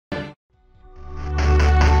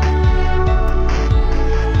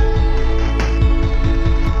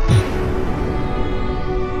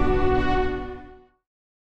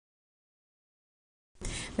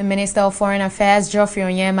The Minister of Foreign Affairs, Geoffrey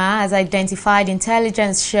Onyema, has identified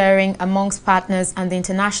intelligence sharing amongst partners and the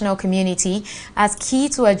international community as key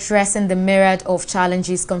to addressing the myriad of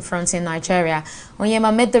challenges confronting Nigeria.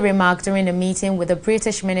 Onyema made the remark during a meeting with the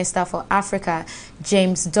British Minister for Africa,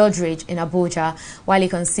 James Doddridge, in Abuja. While he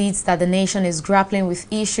concedes that the nation is grappling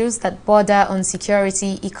with issues that border on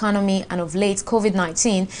security, economy, and of late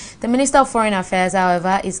COVID-19, the Minister of Foreign Affairs,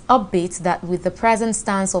 however, is upbeat that with the present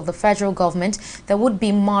stance of the federal government, there would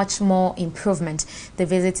be much more improvement. The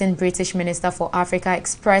visiting British Minister for Africa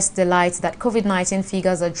expressed delight that COVID-19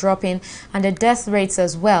 figures are dropping and the death rates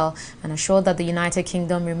as well, and assured that the United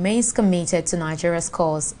Kingdom remains committed to Nigeria's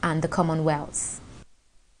cause and the Commonwealth.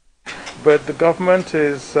 But the government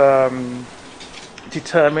is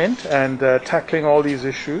determined and tackling all these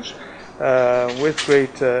issues with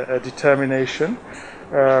great determination.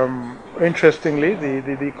 Interestingly,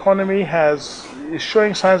 the economy is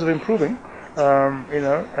showing signs of improving. Over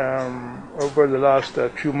the last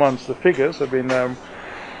few months, the figures have been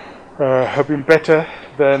better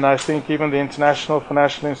than I think even the international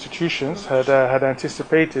financial institutions had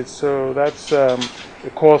anticipated. So that's a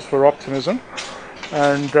cause for optimism.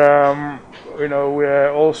 And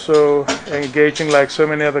we're also engaging, like so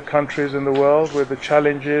many other countries in the world, with the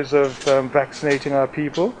challenges of vaccinating our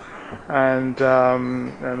people, and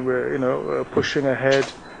we're pushing ahead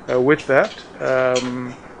with that.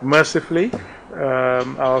 Mercifully,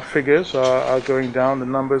 our figures are going down, the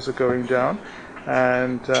numbers are going down,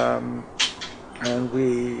 and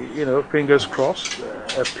we, fingers crossed,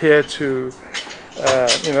 appear to,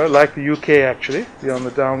 like the UK actually, be on the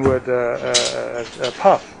downward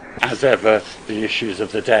path. As ever, the issues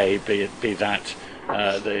of the day, be that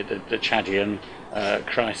the Chadian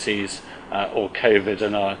crises or COVID,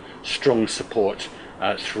 and our strong support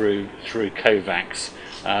through COVAX.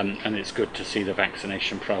 And it's good to see the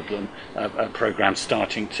vaccination program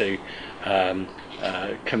starting to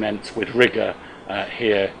commence with rigour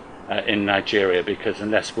here in Nigeria, because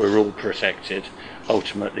unless we're all protected,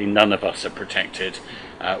 ultimately none of us are protected.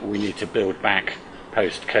 We need to build back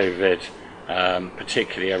post-COVID,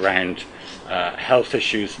 particularly around health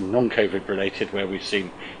issues, non-COVID related, where we've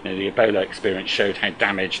seen the Ebola experience showed how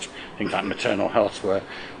damaged things like maternal health were,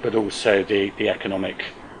 but also the economic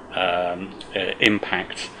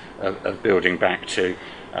impact of building back to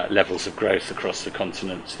levels of growth across the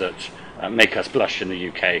continent that make us blush in the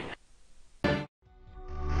UK.